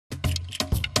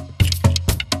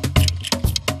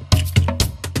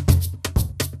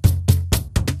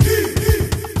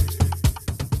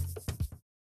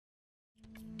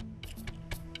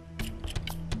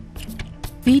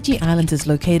Fiji Islands is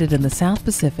located in the South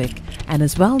Pacific and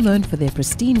is well known for their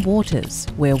pristine waters,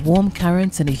 where warm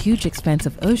currents and a huge expanse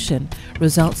of ocean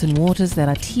results in waters that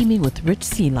are teeming with rich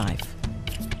sea life.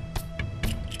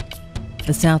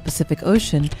 The South Pacific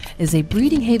Ocean is a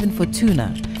breeding haven for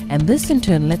tuna, and this in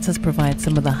turn lets us provide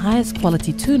some of the highest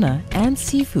quality tuna and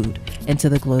seafood into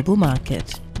the global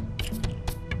market.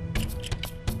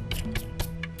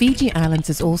 Fiji Islands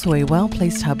is also a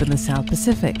well-placed hub in the South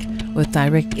Pacific, with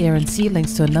direct air and sea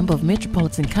links to a number of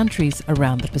metropolitan countries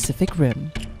around the Pacific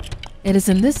Rim. It is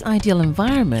in this ideal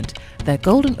environment that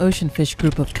Golden Ocean Fish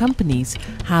Group of companies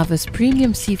harvest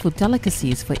premium seafood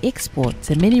delicacies for export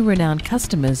to many renowned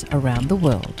customers around the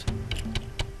world.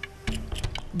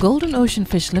 Golden Ocean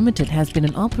Fish Limited has been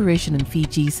in operation in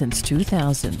Fiji since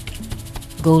 2000.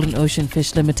 Golden Ocean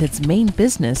Fish Limited's main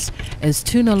business is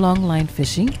tuna longline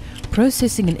fishing,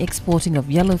 processing and exporting of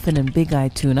yellowfin and big-eye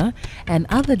tuna, and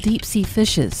other deep-sea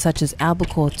fishes such as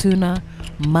albacore tuna,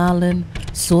 marlin,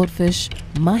 swordfish,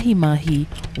 mahi-mahi,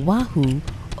 wahoo,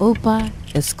 opa,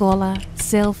 escola,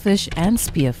 sailfish, and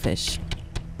spearfish.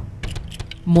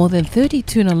 More than 30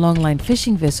 tuna longline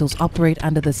fishing vessels operate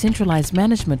under the centralized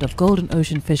management of Golden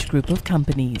Ocean Fish Group of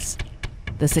companies.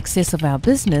 The success of our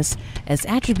business is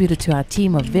attributed to our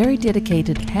team of very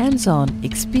dedicated, hands-on,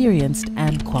 experienced,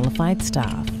 and qualified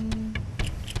staff.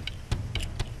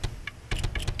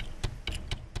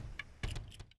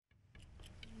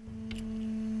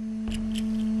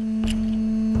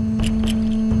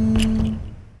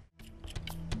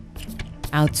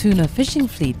 Our tuna fishing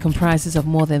fleet comprises of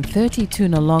more than 30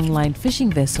 tuna longline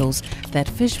fishing vessels that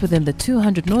fish within the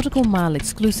 200 nautical mile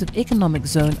exclusive economic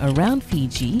zone around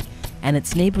Fiji and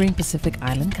its neighboring Pacific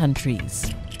Island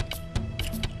countries.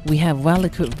 We have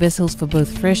well-equipped vessels for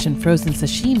both fresh and frozen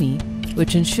sashimi,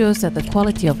 which ensures that the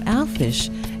quality of our fish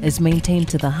is maintained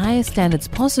to the highest standards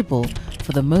possible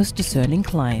for the most discerning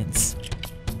clients.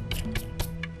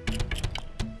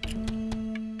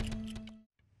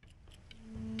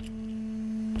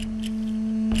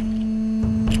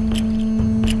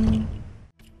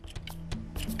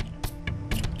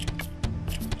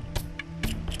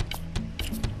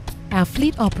 Our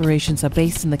fleet operations are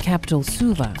based in the capital,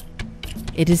 Suva.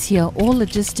 It is here all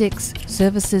logistics,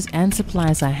 services and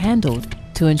supplies are handled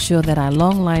to ensure that our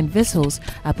longline vessels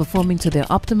are performing to their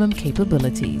optimum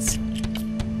capabilities.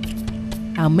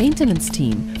 Our maintenance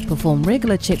team perform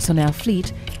regular checks on our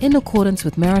fleet in accordance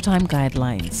with maritime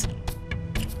guidelines.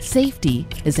 Safety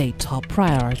is a top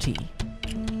priority.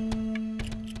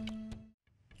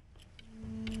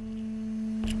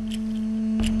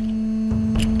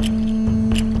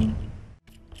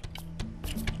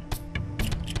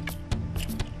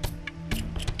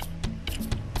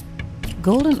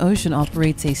 Golden Ocean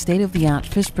operates a state-of-the-art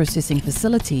fish processing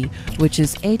facility which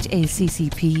is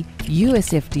HACCP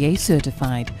USFDA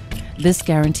certified. This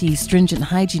guarantees stringent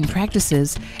hygiene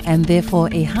practices and therefore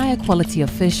a higher quality of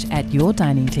fish at your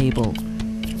dining table.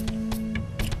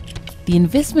 The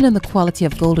investment in the quality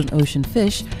of Golden Ocean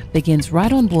fish begins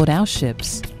right on board our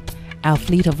ships. Our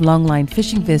fleet of longline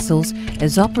fishing vessels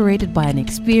is operated by an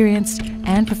experienced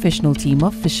and professional team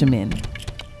of fishermen.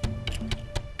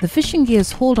 The fishing gear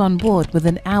is hauled on board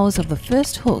within hours of the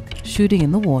first hook shooting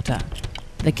in the water.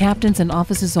 The captains and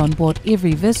officers on board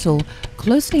every vessel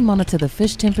closely monitor the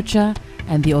fish temperature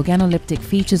and the organoleptic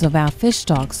features of our fish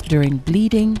stocks during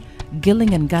bleeding,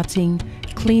 gilling and gutting,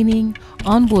 cleaning,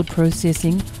 onboard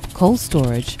processing, cold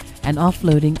storage, and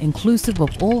offloading, inclusive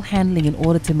of all handling in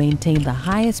order to maintain the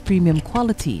highest premium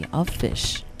quality of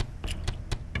fish.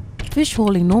 Fish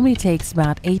hauling normally takes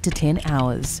about 8 to 10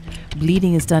 hours.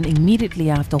 Bleeding is done immediately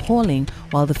after hauling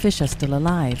while the fish are still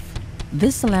alive.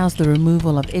 This allows the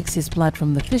removal of excess blood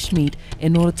from the fish meat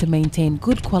in order to maintain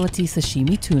good quality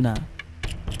sashimi tuna.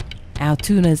 Our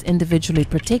tuna is individually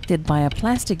protected by a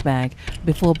plastic bag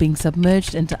before being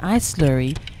submerged into ice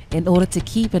slurry in order to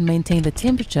keep and maintain the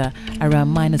temperature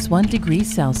around -1 degree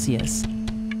Celsius.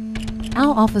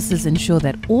 Our officers ensure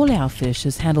that all our fish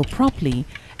is handled properly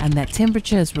and that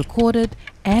temperature is recorded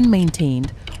and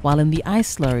maintained while in the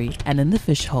ice slurry and in the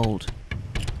fish hold.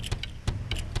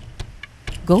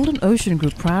 Golden Ocean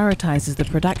Group prioritizes the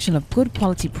production of good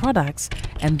quality products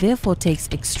and therefore takes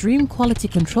extreme quality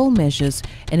control measures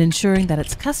in ensuring that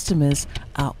its customers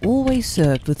are always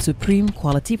served with supreme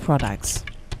quality products.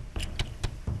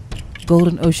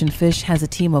 Golden Ocean Fish has a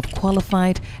team of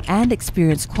qualified and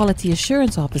experienced quality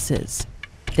assurance officers.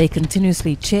 They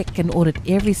continuously check and audit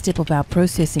every step of our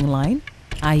processing line,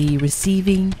 i.e.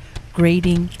 receiving,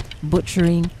 grading,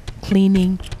 butchering,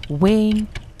 cleaning, weighing,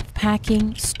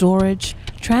 packing, storage,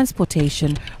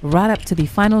 transportation right up to the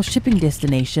final shipping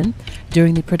destination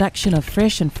during the production of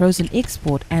fresh and frozen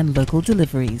export and local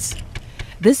deliveries.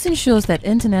 This ensures that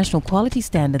international quality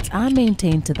standards are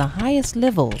maintained to the highest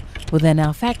level within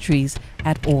our factories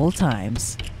at all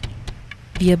times.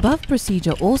 The above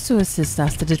procedure also assists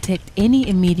us to detect any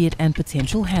immediate and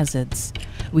potential hazards.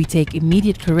 We take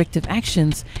immediate corrective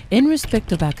actions in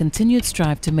respect of our continued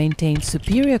strive to maintain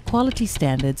superior quality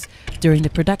standards during the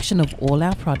production of all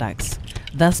our products,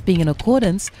 thus being in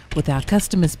accordance with our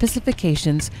customer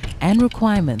specifications and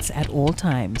requirements at all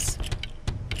times.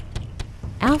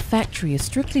 Our factory is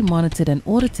strictly monitored and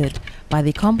audited by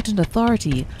the competent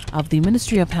authority of the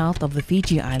Ministry of Health of the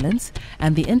Fiji Islands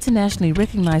and the internationally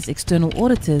recognized external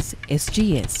auditors,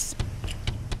 SGS.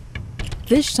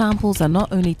 Fish samples are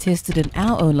not only tested in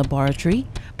our own laboratory,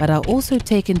 but are also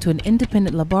taken to an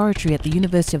independent laboratory at the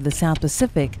University of the South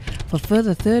Pacific for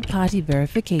further third-party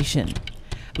verification.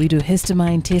 We do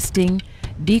histamine testing,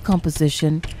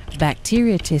 decomposition,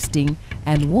 bacteria testing,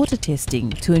 and water testing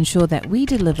to ensure that we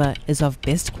deliver is of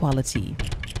best quality.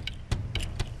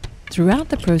 Throughout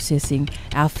the processing,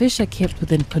 our fish are kept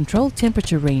within controlled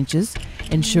temperature ranges,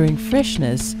 ensuring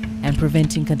freshness and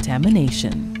preventing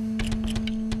contamination.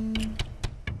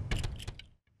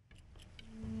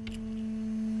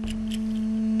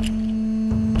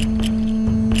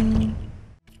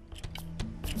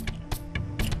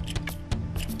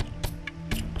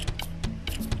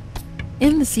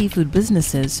 In the seafood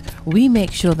businesses, we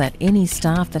make sure that any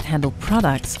staff that handle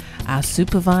products are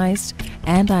supervised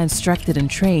and are instructed and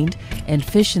trained in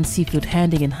fish and seafood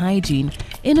handling and hygiene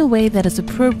in a way that is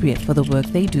appropriate for the work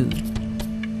they do.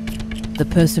 The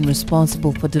person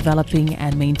responsible for developing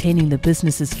and maintaining the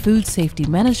business's food safety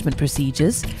management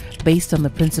procedures based on the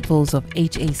principles of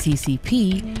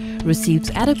HACCP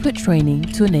receives adequate training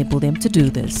to enable them to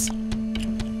do this.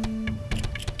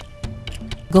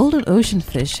 Golden Ocean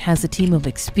Fish has a team of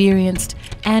experienced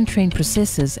and trained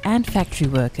processors and factory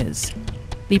workers.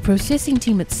 The processing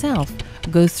team itself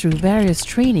goes through various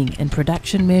training in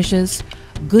production measures,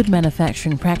 good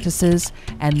manufacturing practices,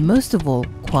 and most of all,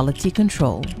 quality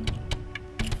control.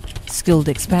 Skilled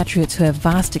expatriates who have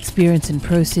vast experience in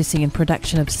processing and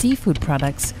production of seafood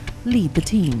products lead the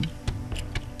team.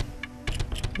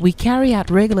 We carry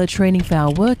out regular training for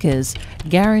our workers,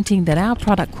 guaranteeing that our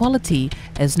product quality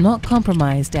is not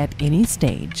compromised at any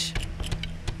stage.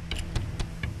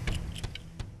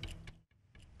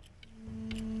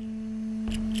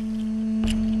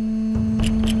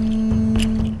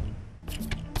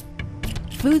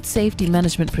 Food safety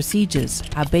management procedures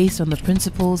are based on the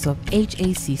principles of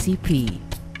HACCP,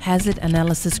 Hazard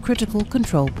Analysis Critical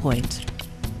Control Point.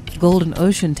 Golden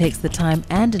Ocean takes the time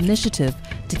and initiative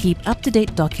to keep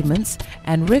up-to-date documents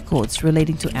and records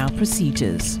relating to our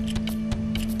procedures.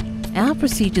 Our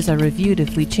procedures are reviewed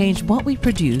if we change what we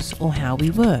produce or how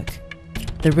we work.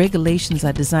 The regulations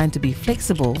are designed to be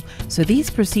flexible, so these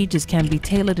procedures can be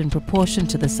tailored in proportion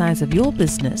to the size of your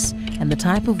business and the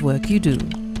type of work you do.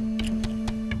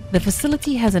 The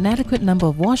facility has an adequate number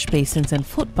of wash basins and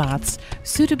foot baths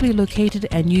suitably located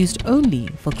and used only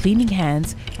for cleaning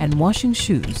hands and washing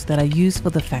shoes that are used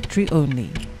for the factory only.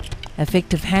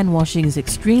 Effective hand washing is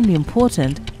extremely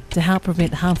important to help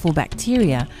prevent harmful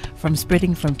bacteria from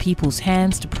spreading from people's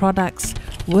hands to products,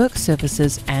 work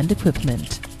surfaces, and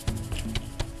equipment.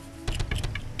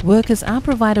 Workers are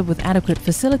provided with adequate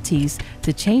facilities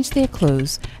to change their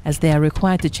clothes, as they are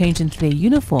required to change into their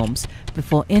uniforms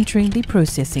before entering the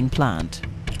processing plant.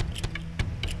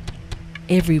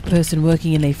 Every person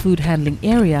working in a food handling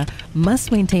area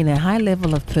must maintain a high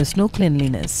level of personal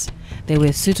cleanliness. They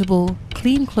wear suitable,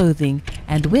 clean clothing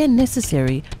and, where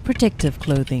necessary, protective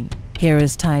clothing. Hair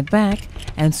is tied back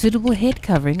and suitable head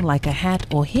covering like a hat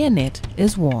or hairnet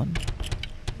is worn.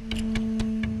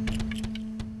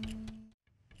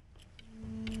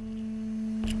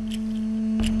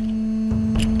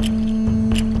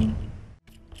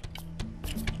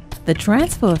 The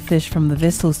transfer of fish from the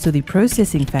vessels to the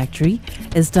processing factory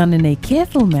is done in a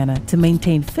careful manner to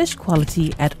maintain fish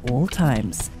quality at all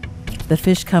times. The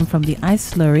fish come from the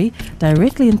ice slurry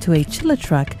directly into a chiller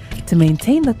truck to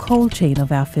maintain the cold chain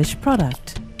of our fish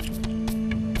product.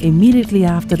 Immediately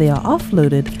after they are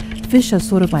offloaded, fish are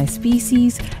sorted by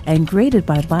species and graded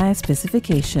by buyer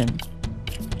specification.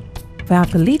 For our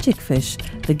pelagic fish,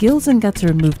 the gills and guts are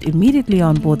removed immediately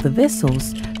on board the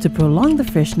vessels to prolong the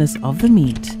freshness of the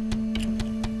meat.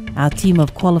 Our team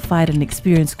of qualified and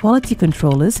experienced quality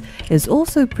controllers is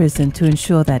also present to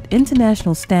ensure that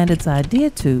international standards are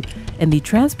adhered to in the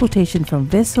transportation from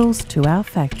vessels to our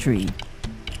factory.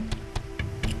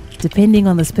 Depending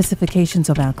on the specifications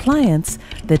of our clients,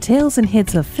 the tails and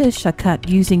heads of fish are cut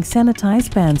using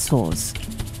sanitized bandsaws.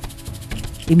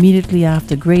 Immediately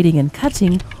after grading and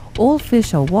cutting, all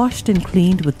fish are washed and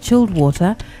cleaned with chilled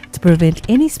water to prevent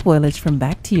any spoilage from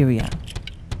bacteria.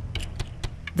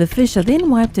 The fish are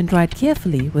then wiped and dried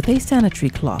carefully with a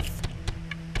sanitary cloth.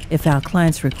 If our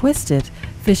clients request it,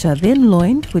 fish are then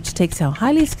loined, which takes our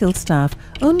highly skilled staff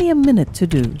only a minute to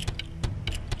do.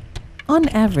 On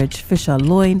average, fish are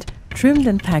loined, trimmed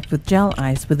and packed with gel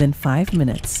ice within 5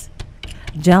 minutes.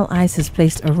 Gel ice is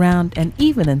placed around and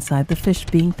even inside the fish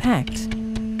being packed.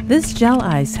 This gel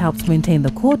ice helps maintain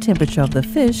the core temperature of the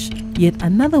fish, yet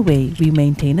another way we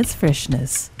maintain its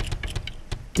freshness.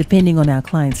 Depending on our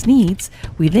client's needs,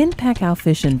 we then pack our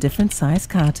fish in different size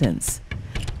cartons.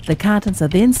 The cartons are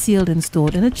then sealed and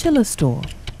stored in a chiller store.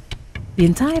 The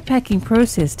entire packing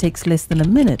process takes less than a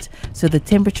minute, so the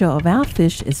temperature of our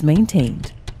fish is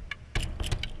maintained.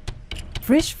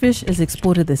 Fresh fish is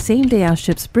exported the same day our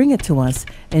ships bring it to us,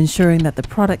 ensuring that the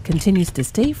product continues to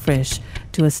stay fresh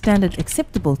to a standard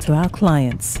acceptable to our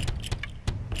clients.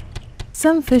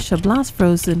 Some fish are blast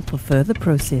frozen for further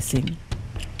processing.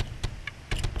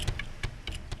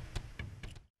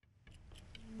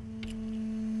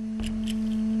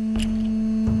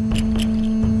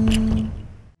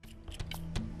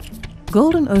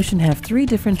 Golden Ocean have 3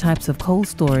 different types of cold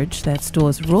storage that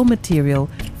stores raw material,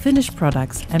 finished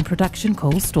products, and production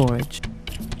cold storage.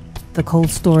 The cold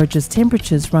storage's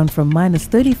temperatures run from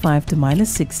 -35 to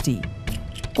 -60.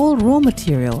 All raw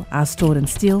material are stored in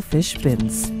steel fish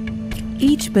bins.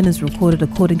 Each bin is recorded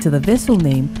according to the vessel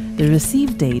name, the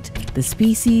receive date, the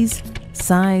species,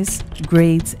 size,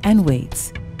 grades, and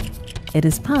weights. It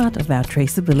is part of our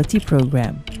traceability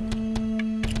program.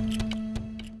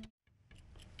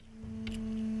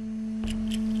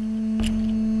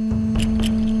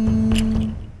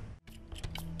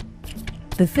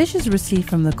 The fish is received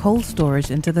from the cold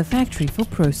storage into the factory for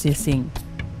processing.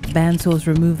 Bandsaws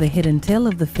remove the head and tail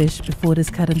of the fish before it is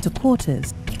cut into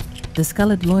quarters. The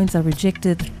sculled loins are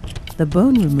rejected, the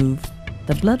bone removed,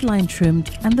 the bloodline trimmed,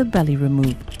 and the belly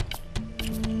removed.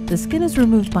 The skin is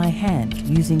removed by hand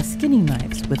using skinning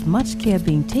knives, with much care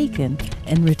being taken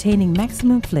in retaining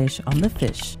maximum flesh on the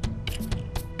fish.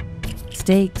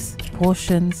 Steaks,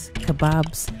 portions,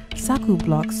 kebabs, saku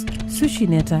blocks, sushi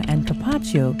neta, and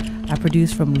carpaccio are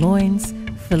produced from loins,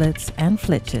 fillets, and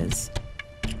flechers.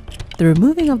 The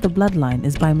removing of the bloodline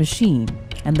is by machine,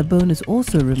 and the bone is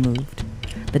also removed.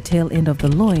 The tail end of the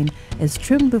loin is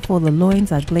trimmed before the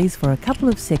loins are glazed for a couple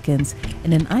of seconds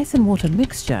in an ice and water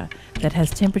mixture that has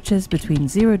temperatures between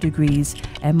 0 degrees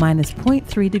and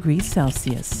 -0.3 degrees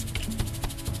Celsius.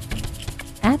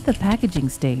 At the packaging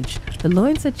stage, the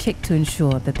loins are checked to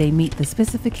ensure that they meet the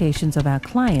specifications of our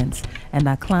clients and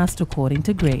are classed according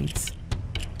to grades.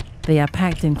 They are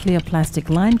packed in clear plastic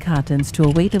lined cartons to a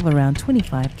weight of around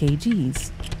 25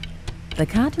 kgs. The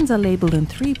cartons are labeled in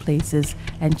 3 places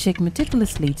and checked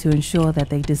meticulously to ensure that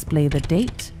they display the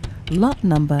date, lot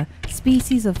number,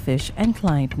 species of fish, and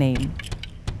client name.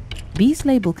 These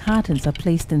labeled cartons are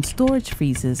placed in storage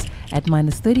freezers at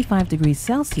 -35 degrees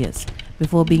Celsius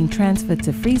before being transferred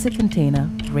to freezer container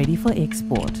ready for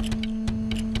export.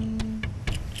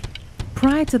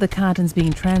 Prior to the cartons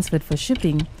being transferred for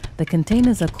shipping, the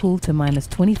containers are cooled to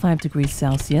 -25 degrees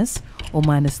Celsius or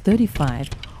 -35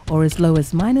 or as low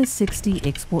as -60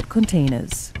 export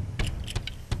containers.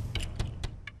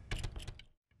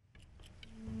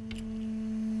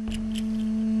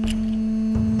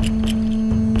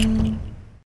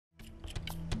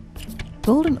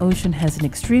 Golden Ocean has an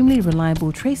extremely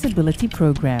reliable traceability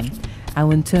program.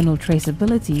 Our internal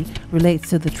traceability relates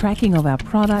to the tracking of our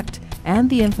product and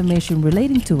the information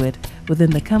relating to it within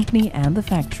the company and the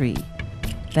factory.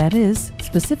 That is,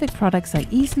 specific products are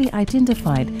easily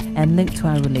identified and linked to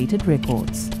our related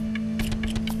records.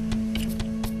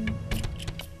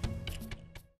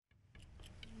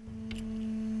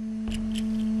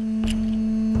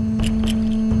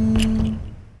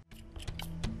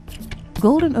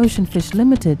 Golden Ocean Fish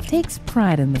Limited takes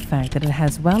pride in the fact that it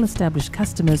has well-established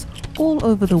customers all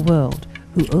over the world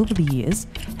who over the years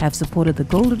have supported the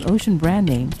Golden Ocean brand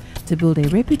name to build a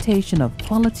reputation of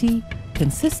quality,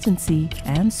 consistency,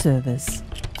 and service.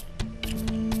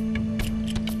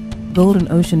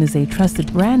 Golden Ocean is a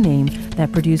trusted brand name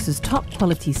that produces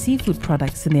top-quality seafood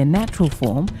products in their natural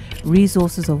form,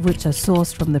 resources of which are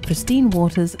sourced from the pristine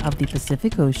waters of the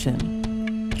Pacific Ocean.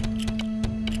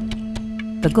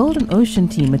 The Golden Ocean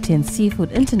team attends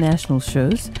seafood international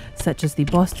shows such as the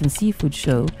Boston Seafood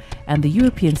Show and the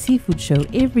European Seafood Show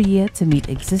every year to meet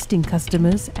existing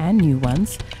customers and new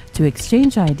ones, to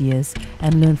exchange ideas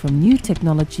and learn from new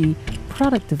technology,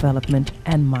 product development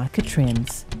and market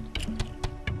trends.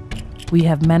 We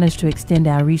have managed to extend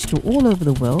our reach to all over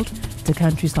the world, to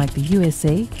countries like the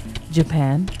USA,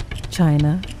 Japan,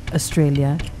 China,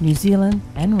 Australia, New Zealand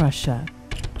and Russia,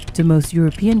 to most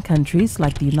European countries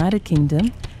like the United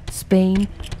Kingdom, Spain,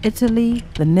 Italy,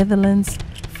 the Netherlands,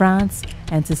 France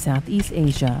and to Southeast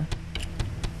Asia.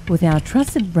 With our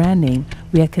trusted brand name,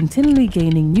 we are continually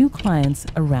gaining new clients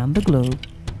around the globe.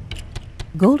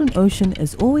 Golden Ocean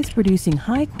is always producing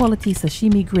high-quality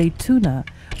sashimi-grade tuna,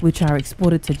 which are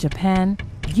exported to Japan,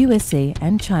 USA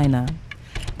and China.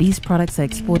 These products are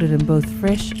exported in both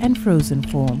fresh and frozen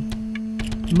form.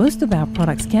 Most of our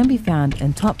products can be found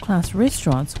in top-class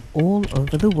restaurants all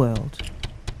over the world.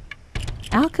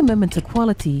 Our commitment to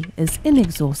quality is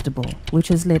inexhaustible, which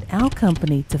has led our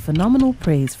company to phenomenal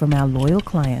praise from our loyal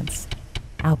clients.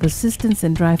 Our persistence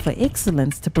and drive for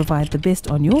excellence to provide the best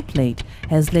on your plate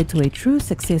has led to a true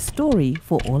success story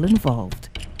for all involved.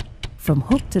 From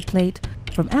hook to plate,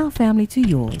 from our family to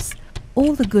yours,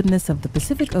 all the goodness of the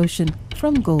Pacific Ocean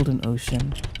from Golden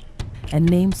Ocean, a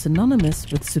name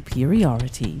synonymous with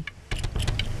superiority.